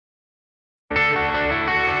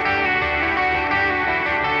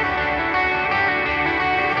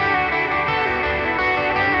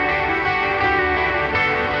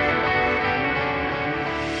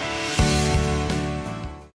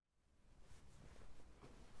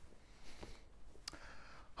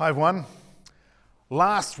Hi everyone.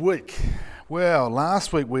 Last week we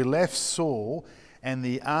left Saul and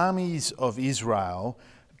the armies of Israel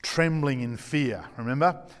trembling in fear.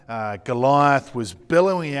 Remember? Goliath was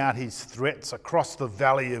bellowing out his threats across the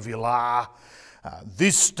valley of Elah.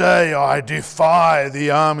 This day I defy the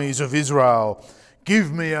armies of Israel.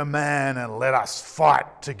 Give me a man and let us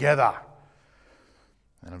fight together.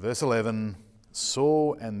 And in verse 11,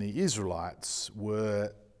 Saul and the Israelites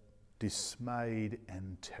were dismayed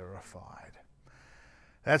and terrified.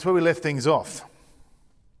 That's where we left things off.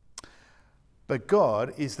 But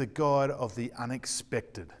God is the God of the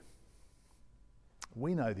unexpected.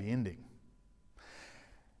 We know the ending.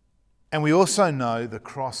 And we also know the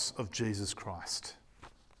cross of Jesus Christ.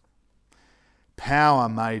 Power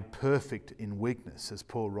made perfect in weakness, as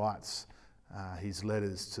Paul writes his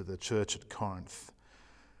letters to the church at Corinth.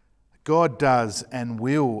 God does and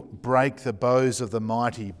will break the bows of the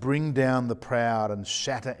mighty, bring down the proud and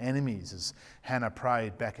shatter enemies, as Hannah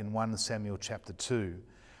prayed back in 1 Samuel chapter 2.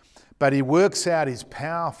 But he works out his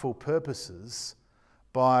powerful purposes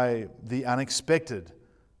by the unexpected,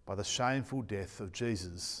 by the shameful death of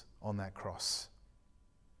Jesus on that cross.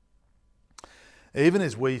 Even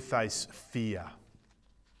as we face fear,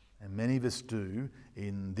 and many of us do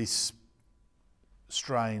in this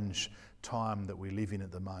strange time that we live in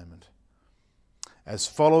at the moment, as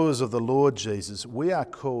followers of the Lord Jesus, we are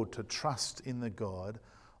called to trust in the God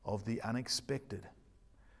of the unexpected.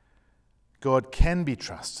 God can be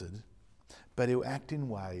trusted, but he'll act in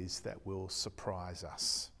ways that will surprise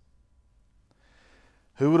us.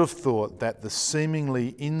 Who would have thought that the seemingly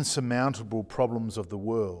insurmountable problems of the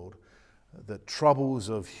world, the troubles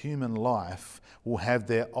of human life, will have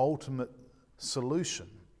their ultimate solution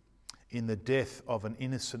in the death of an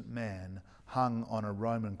innocent man hung on a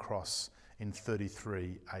Roman cross in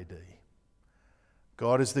 33 AD.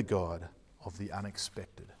 God is the God of the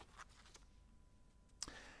unexpected.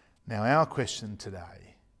 Now, our question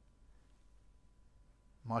today,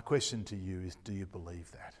 my question to you is, do you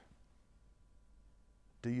believe that?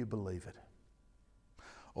 Do you believe it?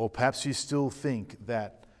 Or perhaps you still think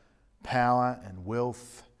that power and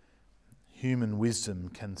wealth, human wisdom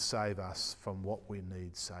can save us from what we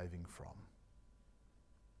need saving from.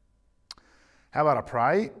 How about I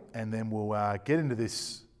pray and then we'll get into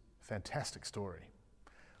this fantastic story.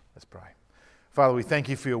 Let's pray. Father, we thank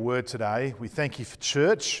you for your word today. We thank you for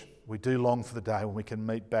church. We do long for the day when we can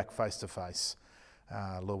meet back face to face.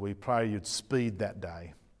 Lord, we pray you'd speed that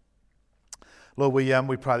day. Lord, we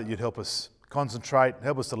pray that you'd help us concentrate,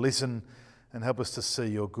 help us to listen, and help us to see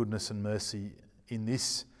your goodness and mercy in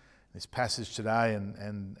this passage today,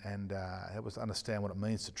 and help us to understand what it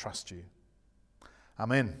means to trust you.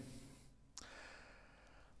 Amen.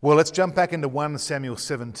 Well, let's jump back into 1 Samuel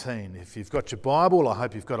 17. If you've got your Bible, I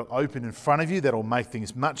hope you've got it open in front of you. That'll make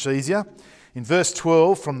things much easier. In verse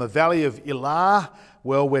 12, from the valley of Elah,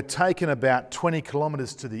 well, we're taken about 20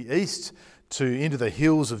 kilometres to the east into the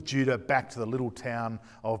hills of Judah, back to the little town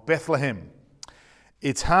of Bethlehem.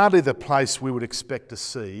 It's hardly the place we would expect to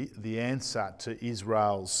see the answer to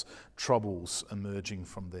Israel's troubles emerging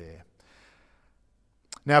from there.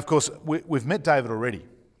 Now, of course, we've met David already.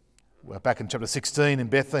 We're back in chapter 16 in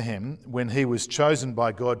Bethlehem, when he was chosen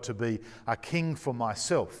by God to be a king for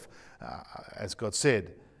myself. As God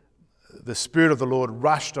said, the Spirit of the Lord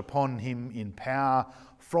rushed upon him in power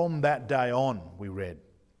from that day on, we read.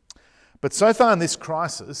 But so far in this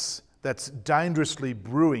crisis that's dangerously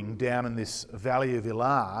brewing down in this valley of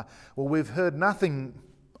Elah, well, we've heard nothing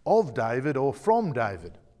of David or from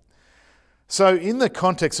David. So in the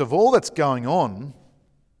context of all that's going on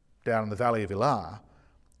down in the valley of Elah,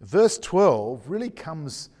 verse 12 really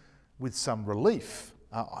comes with some relief.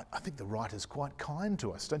 I think the writer's quite kind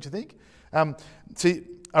to us, don't you think? See,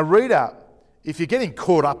 a reader, if you're getting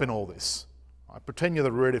caught up in all this, I pretend you're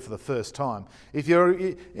the reader for the first time, if you're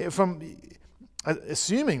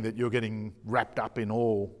assuming that you're getting wrapped up in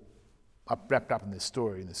this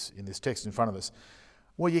story, in this text in front of us,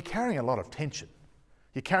 well, you're carrying a lot of tension.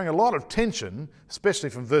 You're carrying a lot of tension, especially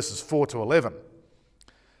from verses 4 to 11.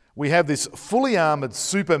 We have this fully armoured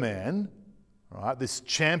Superman, right, this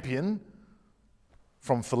champion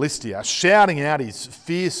from Philistia, shouting out his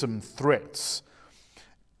fearsome threats.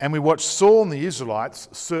 And we watch Saul and the Israelites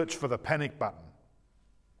search for the panic button.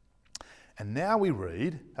 And now we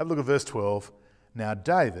read, have a look at verse 12. Now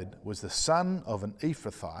David was the son of an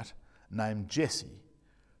Ephrathite named Jesse,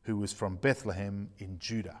 who was from Bethlehem in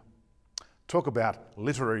Judah. Talk about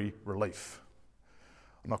literary relief.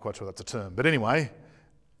 I'm not quite sure that's a term, but anyway,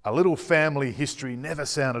 a little family history never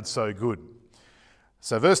sounded so good.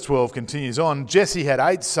 So verse 12 continues on. Jesse had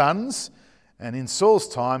 8 sons, and in Saul's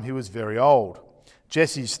time he was very old.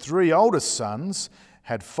 Jesse's 3 oldest sons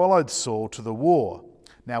had followed Saul to the war.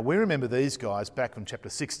 Now, we remember these guys back from chapter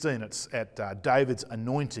 16. It's at David's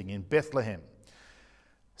anointing in Bethlehem.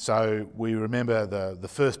 So we remember the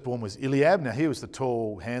firstborn was Eliab. Now, he was the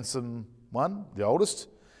tall, handsome one, the oldest.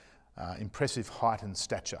 Impressive height and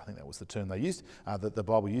stature. I think that was the term they used, that the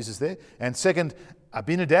Bible uses there. And second,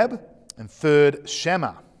 Abinadab. And third,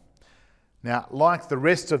 Shammah. Now, like the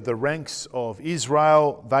rest of the ranks of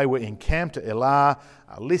Israel, they were encamped at Elah,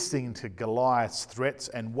 listening to Goliath's threats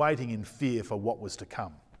and waiting in fear for what was to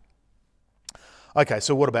come. Okay,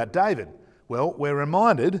 so what about David? Well, we're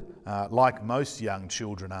reminded, like most young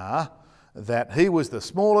children are, that he was the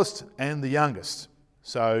smallest and the youngest.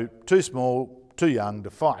 So too small, too young to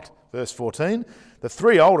fight. Verse 14, the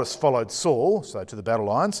 3 oldest followed Saul, so to the battle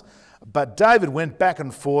lines, but David went back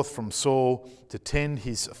and forth from Saul to tend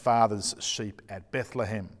his father's sheep at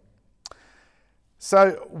Bethlehem.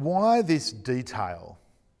 So why this detail?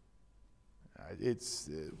 It's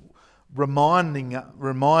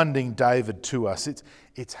reminding David to us.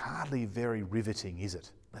 It's hardly very riveting, is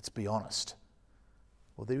it? Let's be honest.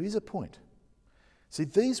 Well, there is a point. See,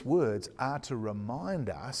 these words are to remind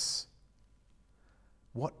us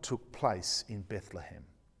what took place in Bethlehem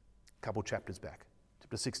a couple chapters back.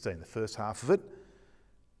 Chapter 16, the first half of it.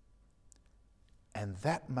 And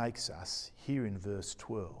that makes us, here in verse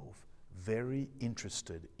 12, very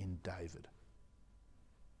interested in David.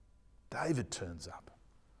 David turns up.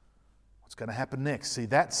 What's going to happen next? See,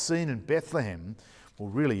 that scene in Bethlehem, well,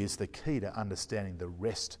 really is the key to understanding the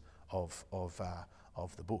rest of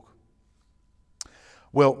the book.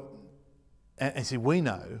 Well, and see, we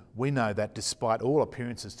know that despite all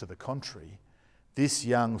appearances to the contrary, this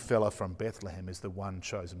young fella from Bethlehem is the one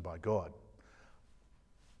chosen by God.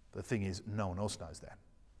 The thing is, no one else knows that.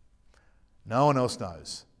 No one else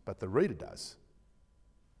knows, but the reader does.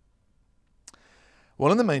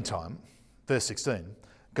 Well, in the meantime, verse 16,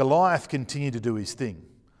 Goliath continued to do his thing.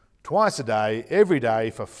 Twice a day, every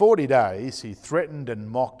day, for 40 days, he threatened and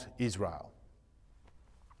mocked Israel.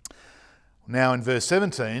 Now in verse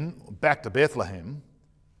 17, back to Bethlehem,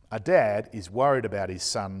 a dad is worried about his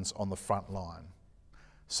sons on the front line.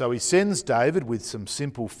 So he sends David with some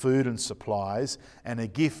simple food and supplies and a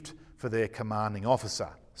gift for their commanding officer.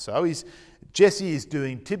 So Jesse is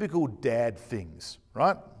doing typical dad things,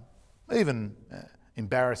 right? Even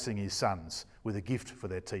embarrassing his sons with a gift for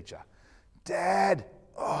their teacher. Dad,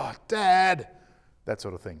 oh, Dad, that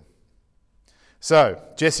sort of thing. So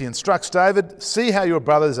Jesse instructs David, see how your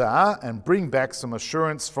brothers are and bring back some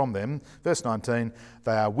assurance from them. Verse 19,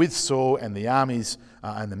 they are with Saul and the armies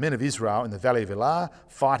and the men of Israel in the valley of Elah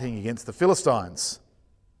fighting against the Philistines.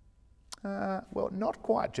 Well, not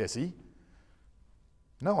quite, Jesse.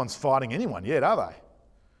 No one's fighting anyone yet, are they?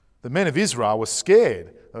 The men of Israel were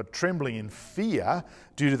scared. They were trembling in fear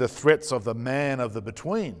due to the threats of the man of the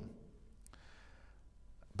between.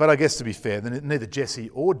 But I guess to be fair, neither Jesse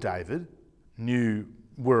or David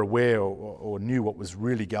were aware or knew what was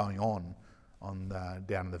really going on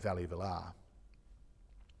down in the valley of Elah.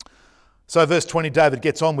 So verse 20, David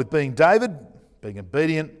gets on with being David, being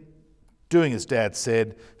obedient, doing as Dad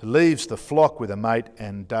said, leaves the flock with a mate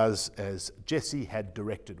and does as Jesse had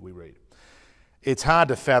directed, we read. It's hard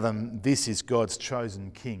to fathom this is God's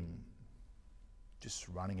chosen king, just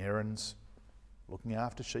running errands, looking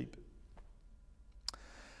after sheep.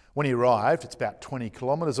 When he arrived, it's about 20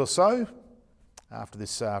 kilometres or so, after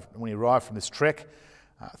this, when he arrived from this trek,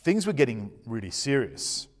 things were getting really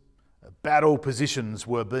serious. Battle positions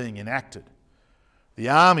were being enacted. The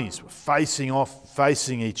armies were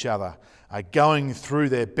facing each other, going through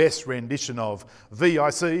their best rendition of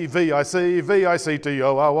V-I-C, V-I-C,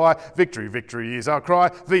 V-I-C-T-O-R-Y, victory, victory is our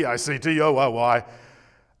cry, V-I-C-T-O-R-Y.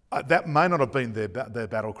 That may not have been their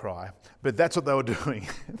battle cry, but that's what they were doing.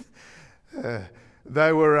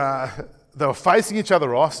 They were facing each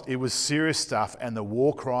other off. It was serious stuff, and the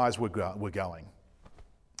war cries were going.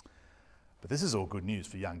 But this is all good news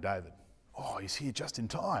for young David. Oh, he's here just in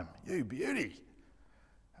time. You beauty.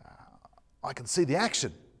 I can see the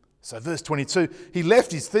action. So verse 22, he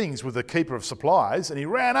left his things with the keeper of supplies and he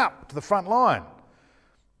ran up to the front line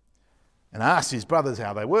and asked his brothers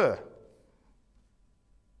how they were.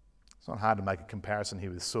 It's not hard to make a comparison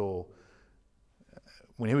here with Saul.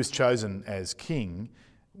 When he was chosen as king,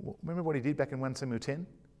 remember what he did back in 1 Samuel 10?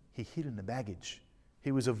 He hid in the baggage.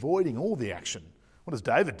 He was avoiding all the action. What does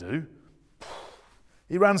David do?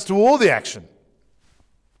 He runs to all the action.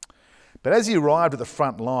 But as he arrived at the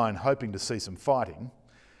front line, hoping to see some fighting,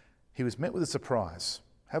 he was met with a surprise.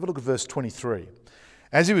 Have a look at verse 23.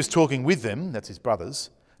 As he was talking with them, that's his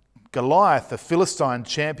brothers, Goliath, the Philistine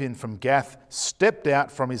champion from Gath, stepped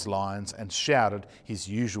out from his lines and shouted his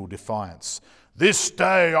usual defiance. "This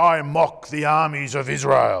day I mock the armies of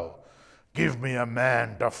Israel. Give me a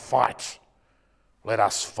man to fight. Let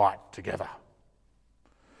us fight together."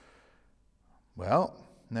 Well,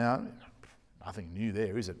 now, nothing new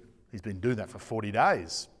there, is it? He's been doing that for 40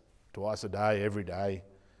 days, twice a day, every day.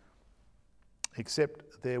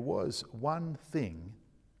 Except there was one thing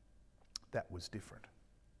that was different.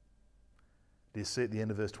 Do you see at the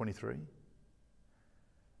end of verse 23?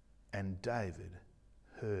 And David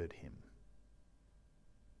heard him.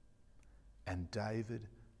 And David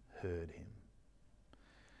heard him.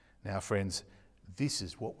 Now, friends, this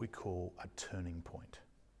is what we call a turning point.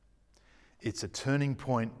 It's a turning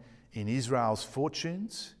point in Israel's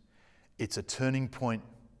fortunes. It's a turning point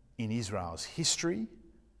in Israel's history.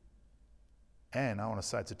 And I want to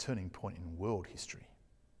say it's a turning point in world history.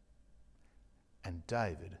 And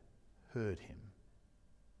David heard him.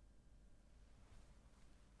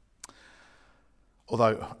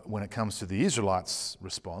 Although when it comes to the Israelites'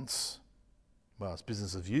 response, well, it's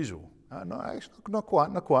business as usual. No, actually, not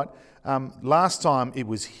quite. Last time it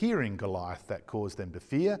was hearing Goliath that caused them to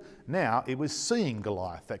fear. Now it was seeing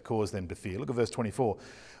Goliath that caused them to fear. Look at verse 24.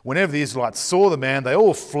 Whenever the Israelites saw the man, they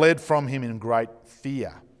all fled from him in great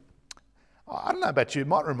fear. I don't know about you, it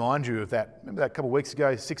might remind you of that. Remember that a couple of weeks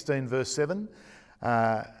ago, 16 verse 7?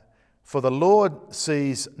 For the Lord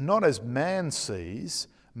sees not as man sees.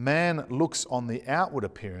 Man looks on the outward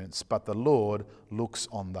appearance, but the Lord looks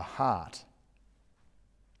on the heart.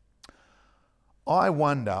 I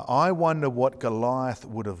wonder what Goliath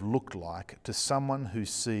would have looked like to someone who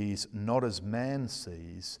sees not as man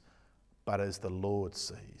sees, but as the Lord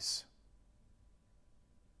sees.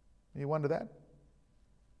 You wonder that?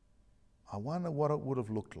 I wonder what it would have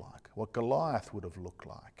looked like, what Goliath would have looked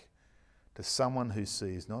like to someone who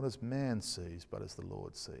sees not as man sees, but as the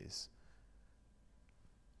Lord sees.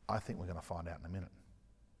 I think we're going to find out in a minute.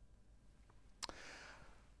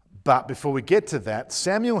 But before we get to that,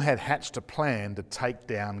 Samuel had hatched a plan to take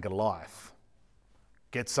down Goliath,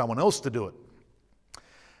 get someone else to do it.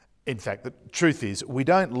 In fact, the truth is, we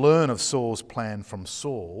don't learn of Saul's plan from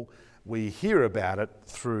Saul. We hear about it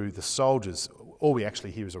through the soldiers. All we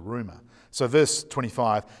actually hear is a rumour. So verse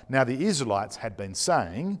 25, now the Israelites had been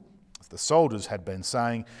saying, the soldiers had been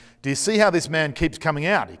saying, do you see how this man keeps coming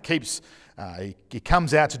out? He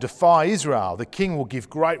comes out to defy Israel. The king will give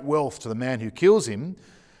great wealth to the man who kills him.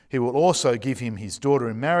 He will also give him his daughter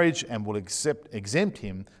in marriage and will exempt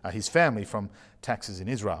him, his family, from taxes in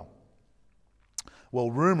Israel.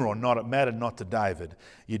 Well, rumour or not, it mattered not to David.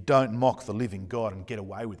 You don't mock the living God and get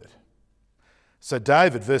away with it. So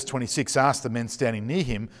David, verse 26, asked the men standing near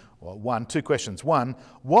him, two questions. One,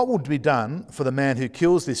 what would be done for the man who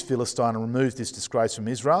kills this Philistine and removes this disgrace from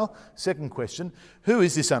Israel? Second question, who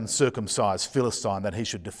is this uncircumcised Philistine that he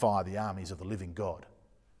should defy the armies of the living God?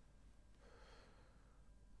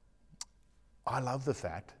 I love the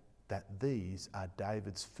fact that these are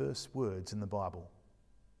David's first words in the Bible.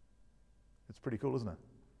 It's pretty cool, isn't it?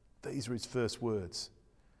 These are his first words.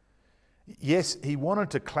 Yes, he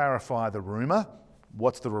wanted to clarify the rumour.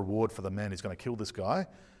 What's the reward for the man who's going to kill this guy?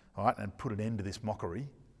 All right, and put an end to this mockery.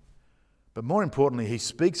 But more importantly, he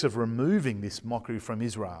speaks of removing this mockery from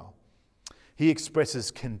Israel. He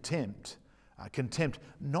expresses contempt. Contempt,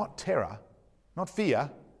 not terror, not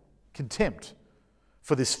fear, contempt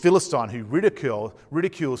for this Philistine who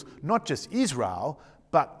ridicules not just Israel,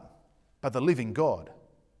 but the living God.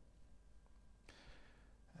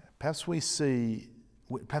 Perhaps we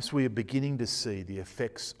are beginning to see the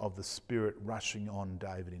effects of the Spirit rushing on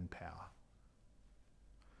David in power.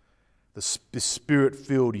 This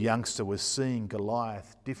Spirit-filled youngster was seeing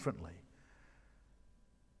Goliath differently.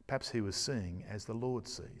 Perhaps he was seeing as the Lord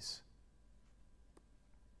sees.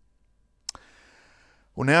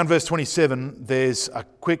 Well, now in verse 27, there's a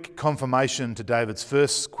quick confirmation to David's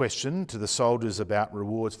first question to the soldiers about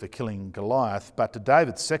rewards for killing Goliath, but to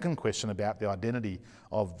David's second question about the identity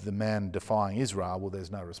of the man defying Israel, well,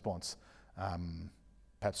 there's no response.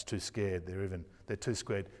 Perhaps too scared. They're too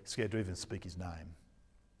scared to even speak his name.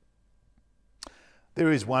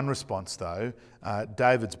 There is one response, though.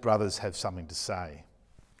 David's brothers have something to say.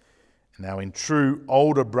 Now, in true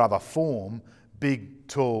older brother form, big,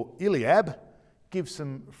 tall Eliab gives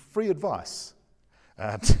some free advice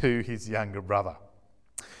to his younger brother.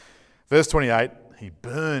 Verse 28, he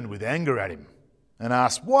burned with anger at him and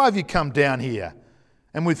asked, why have you come down here?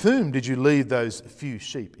 And with whom did you leave those few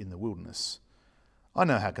sheep in the wilderness? I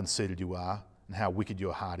know how conceited you are and how wicked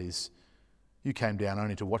your heart is. You came down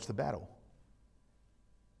only to watch the battle.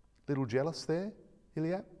 Little jealous there,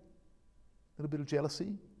 Eliab? Little bit of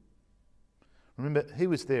jealousy? Remember, he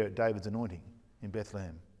was there at David's anointing in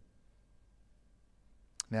Bethlehem.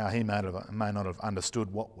 Now, he may not have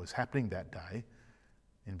understood what was happening that day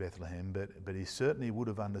in Bethlehem, but he certainly would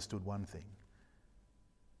have understood one thing,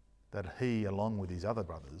 that he, along with his other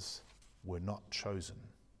brothers, were not chosen.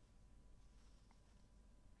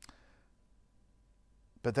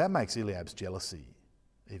 But that makes Eliab's jealousy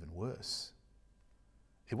even worse.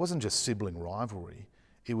 It wasn't just sibling rivalry,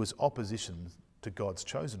 it was opposition to God's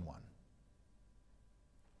chosen one.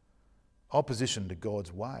 Opposition to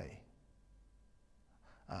God's way,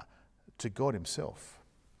 to God himself.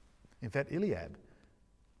 In fact, Eliab,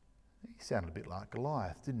 he sounded a bit like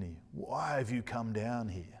Goliath, didn't he? Why have you come down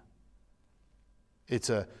here? It's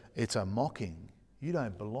a mocking. You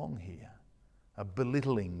don't belong here. A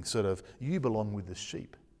belittling sort of, you belong with the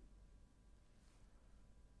sheep.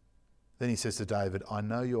 Then he says to David, I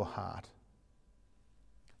know your heart.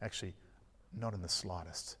 Actually, not in the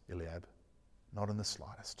slightest, Eliab. Not in the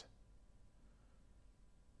slightest.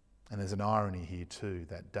 And there's an irony here too,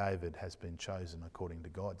 that David has been chosen according to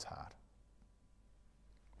God's heart.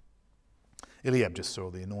 Eliab just saw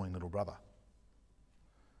the annoying little brother.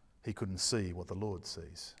 He couldn't see what the Lord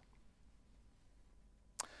sees.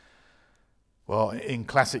 Well, in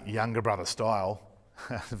classic younger brother style,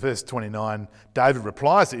 verse 29, David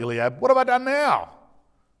replies to Eliab, what have I done now?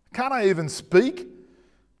 Can't I even speak?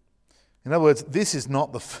 In other words, this is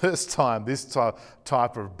not the first time this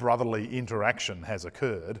type of brotherly interaction has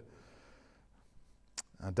occurred.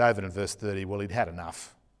 David in verse 30, well, he'd had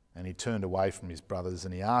enough, and he turned away from his brothers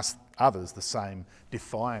and he asked others the same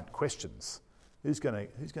defiant questions. Who's going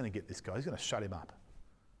to get this guy? Who's going to shut him up?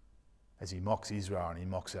 As he mocks Israel and he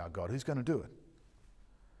mocks our God, who's going to do it?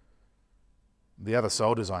 The other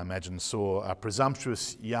soldiers, I imagine, saw a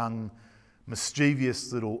presumptuous, young,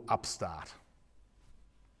 mischievous little upstart.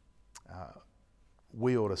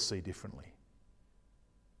 We ought to see differently.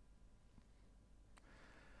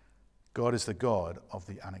 God is the God of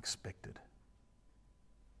the unexpected.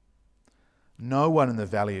 No one in the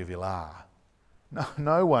valley of Elah,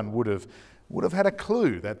 no one would have had a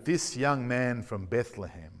clue that this young man from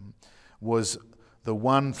Bethlehem was the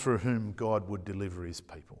one through whom God would deliver his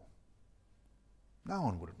people. No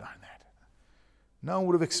one would have known that. No one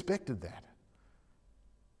would have expected that.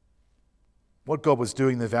 What God was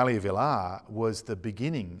doing in the valley of Elah was the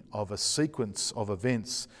beginning of a sequence of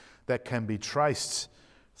events that can be traced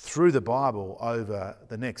through the Bible over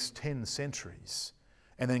the next 10 centuries,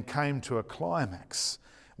 and then came to a climax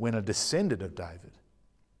when a descendant of David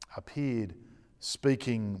appeared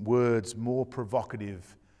speaking words more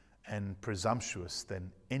provocative and presumptuous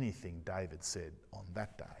than anything David said on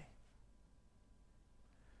that day.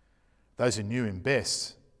 Those who knew him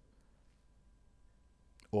best,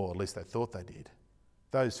 or at least they thought they did,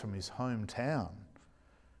 those from his hometown,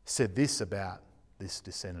 said this about this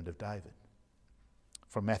descendant of David.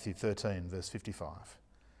 From Matthew 13, verse 55.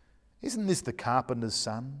 Isn't this the carpenter's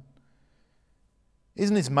son?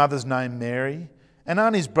 Isn't his mother's name Mary? And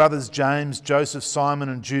aren't his brothers James, Joseph, Simon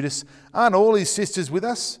and Judas? Aren't all his sisters with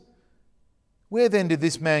us? Where then did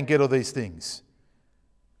this man get all these things?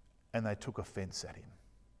 And they took offence at him.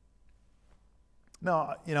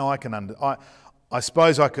 Now, I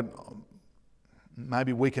suppose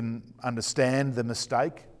maybe we can understand the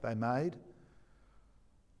mistake they made.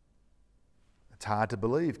 It's hard to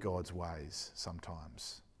believe God's ways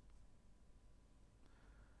sometimes.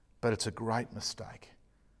 But it's a great mistake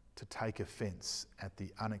to take offence at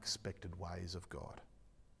the unexpected ways of God.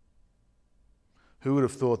 Who would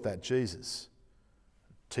have thought that Jesus,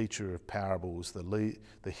 teacher of parables,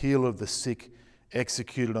 the healer of the sick,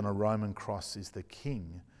 executed on a Roman cross, is the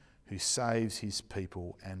King who saves his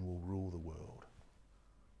people and will rule the world?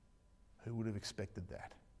 Who would have expected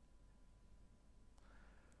that?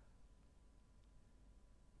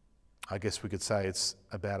 I guess we could say it's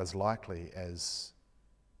about as likely as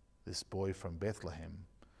this boy from Bethlehem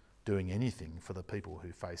doing anything for the people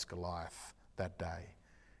who faced Goliath that day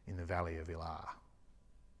in the valley of Elah.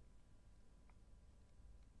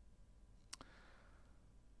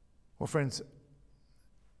 Well, friends,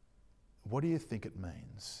 what do you think it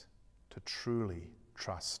means to truly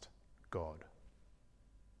trust God?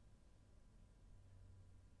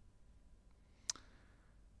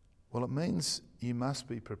 Well, it means you must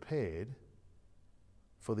be prepared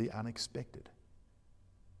for the unexpected.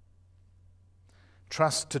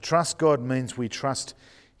 To trust God means we trust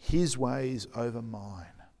his ways over mine.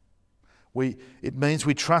 It means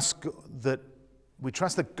we trust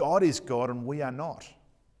that God is God and we are not.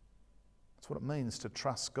 That's what it means to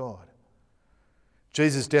trust God.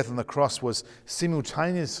 Jesus' death on the cross was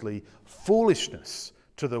simultaneously foolishness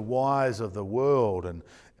to the wise of the world and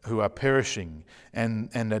who are perishing, and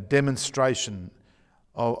a demonstration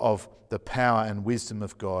of the power and wisdom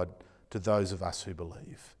of God to those of us who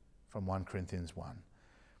believe, from 1 Corinthians 1.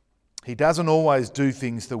 He doesn't always do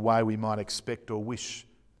things the way we might expect or wish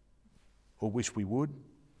we would,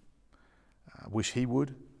 wish he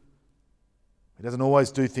would. He doesn't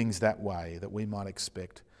always do things that way that we might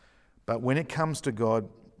expect. But when it comes to God,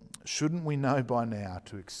 shouldn't we know by now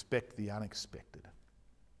to expect the unexpected?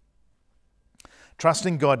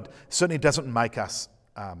 Trusting God certainly doesn't make us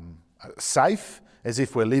safe, as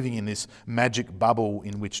if we're living in this magic bubble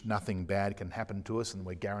in which nothing bad can happen to us and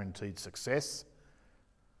we're guaranteed success.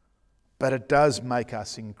 But it does make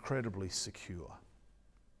us incredibly secure.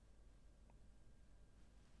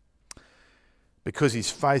 Because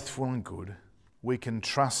he's faithful and good, we can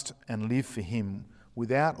trust and live for him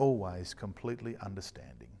without always completely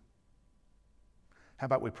understanding. How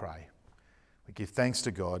about we pray? We give thanks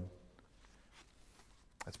to God.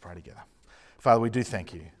 Let's pray together. Father, we do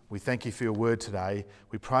thank you. We thank you for your word today.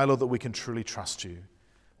 We pray, Lord, that we can truly trust you.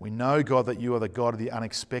 We know, God, that you are the God of the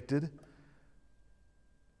unexpected.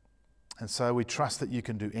 And so we trust that you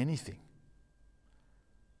can do anything.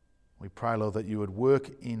 We pray, Lord, that you would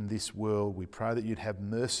work in this world. We pray that you'd have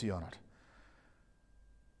mercy on it.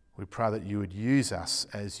 We pray that you would use us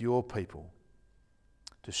as your people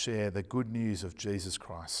to share the good news of Jesus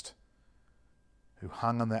Christ, who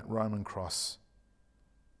hung on that Roman cross,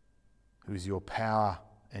 who is your power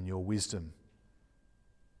and your wisdom,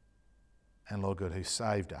 and Lord God, who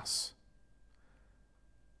saved us.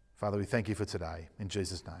 Father, we thank you for today. In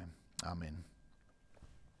Jesus' name, amen.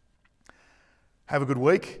 Have a good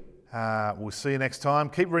week. We'll see you next time.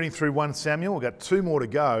 Keep reading through 1 Samuel. We've got 2 more to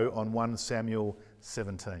go on 1 Samuel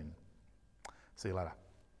 17. See you later.